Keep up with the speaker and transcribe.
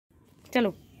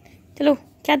चलो चलो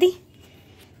ख्याति,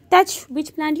 touch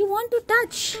which plant you want to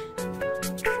touch.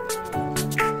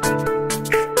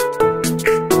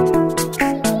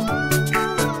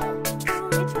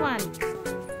 Which one?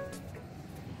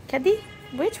 ख्याति,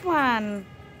 which one?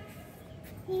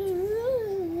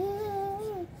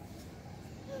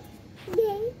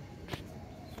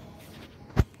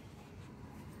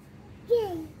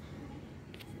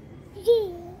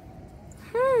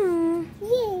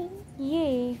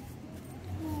 Yay.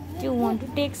 Do you want to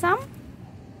take some?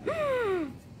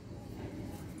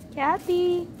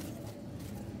 ख्याति.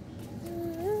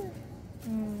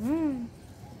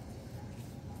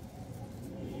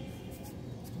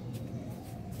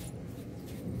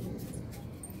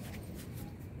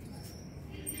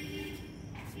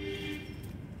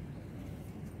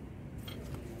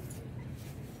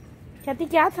 ख्याति,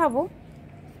 क्या था वो?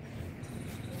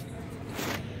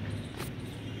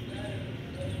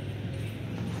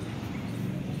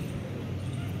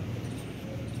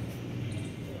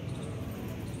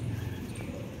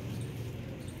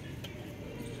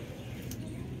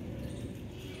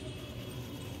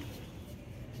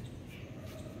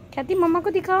 ख्याति, मम्मा को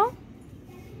दिखाओ.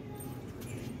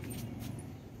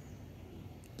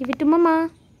 Give it to मम्मा.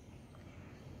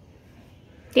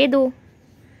 दे दो,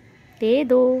 दे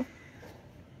दो,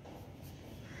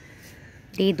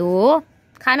 दे दो.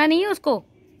 खाना नहीं है उसको.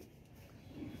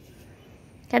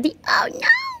 ख्याति, oh no.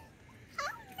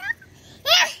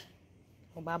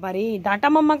 ओ बाबा रे, डांटा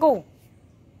मम्मा को.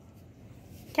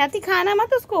 ख्याति, खाना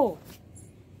मत उसको.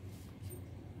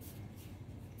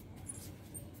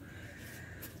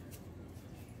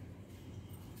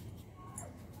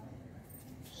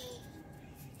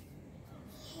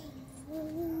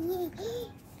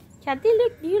 ख्याति,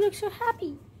 look, you look so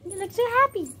happy. You look so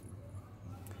happy.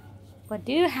 What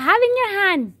do you have in your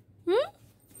hand?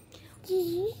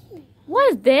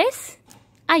 What is this?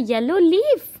 A yellow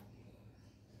leaf.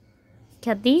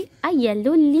 ख्याति, a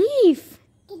yellow leaf.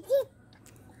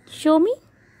 Show me.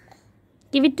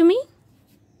 Give it to me.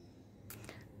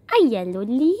 A yellow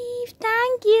leaf.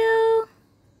 Thank you.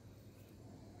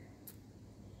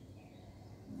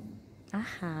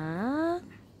 Aha.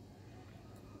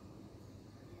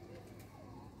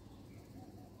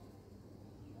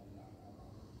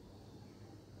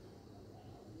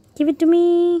 Give it to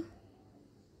me.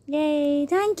 Yay,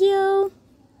 thank you.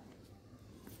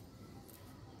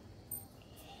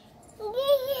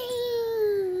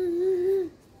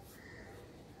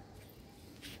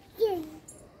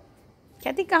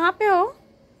 ख्याति, कहाँ पे हो?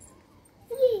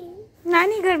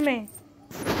 नानी घर में.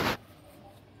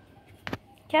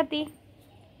 ख्याति,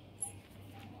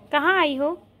 कहाँ आई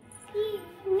हो?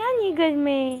 नानी घर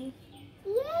में.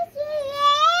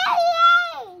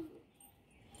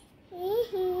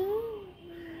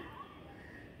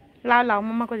 लाओ लाओ,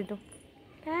 मम्मा को दे दो.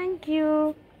 Thank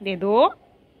you. दे दो.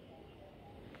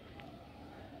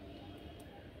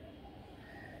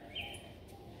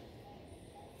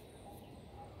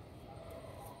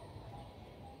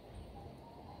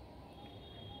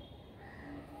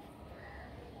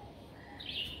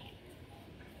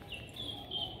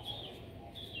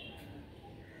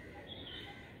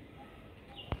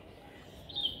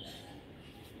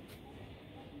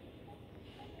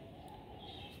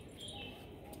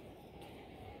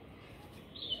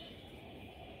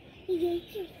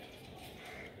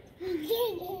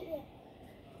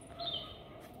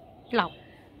 Law.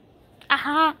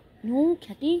 Aha! No,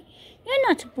 Kirti, you're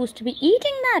not supposed to be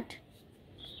eating that.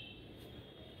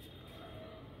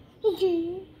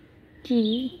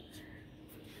 Kirti.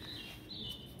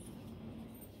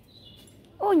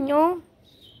 Oh no!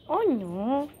 Oh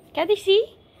no! Kirti,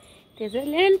 see? There's a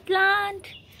little plant,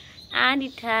 and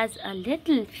it has a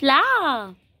little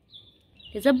flower.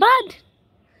 There's a bud.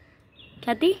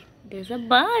 Kirti, there's a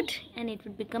bud, and it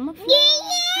would become a flower. Yay!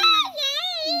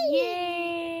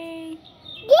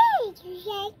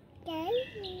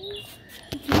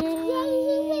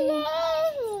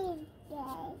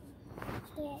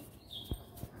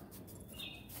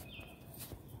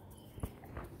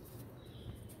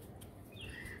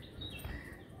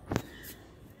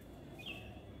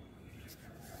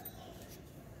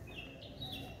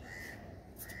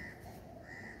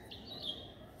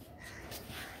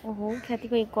 ओहो, ख्याति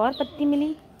को एक और पत्ती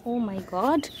मिली. Oh my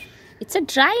God! It's a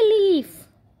dry leaf.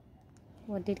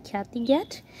 What did Kirti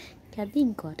get?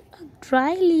 Kirti got a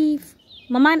dry leaf.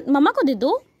 मम्मा को दे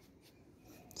दो.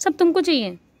 सब तुमको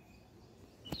चाहिए.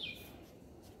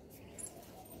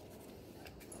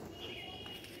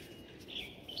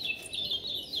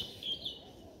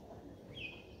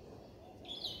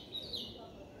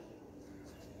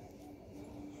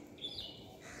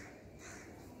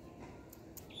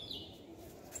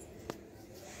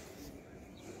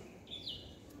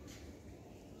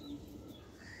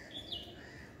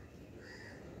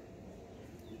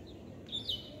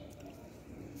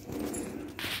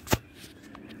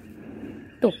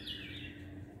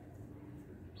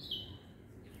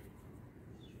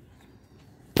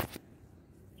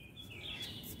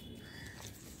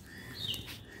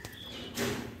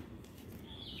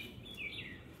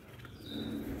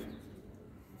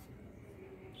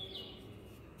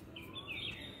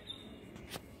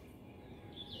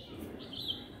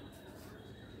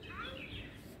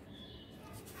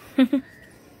 Kirti.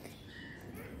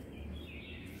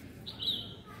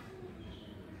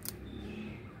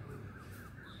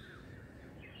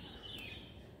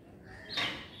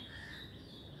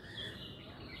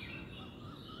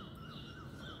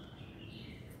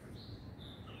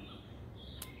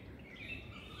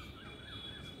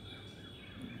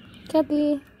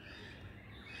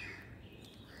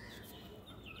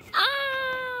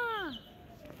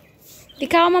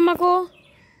 दिखाओ मम्मा को,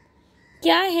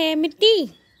 क्या है? मिट्टी,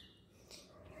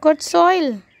 गुड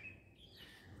सॉइल।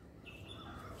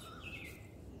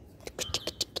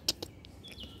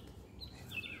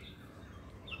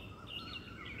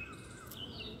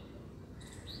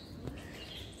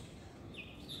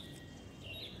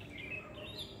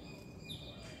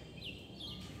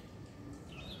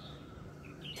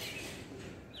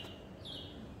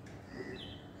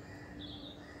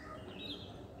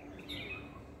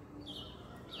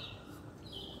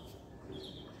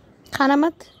 खाना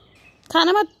मत,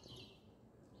 खाना मत।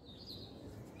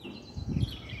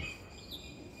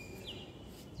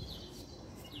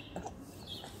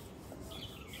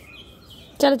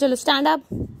 चलो चलो, स्टैंड अप।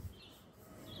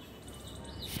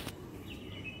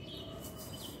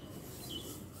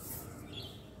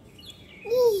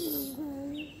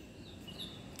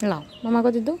 लाओ मम्मा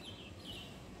को दे दो,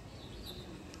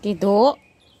 दे दो।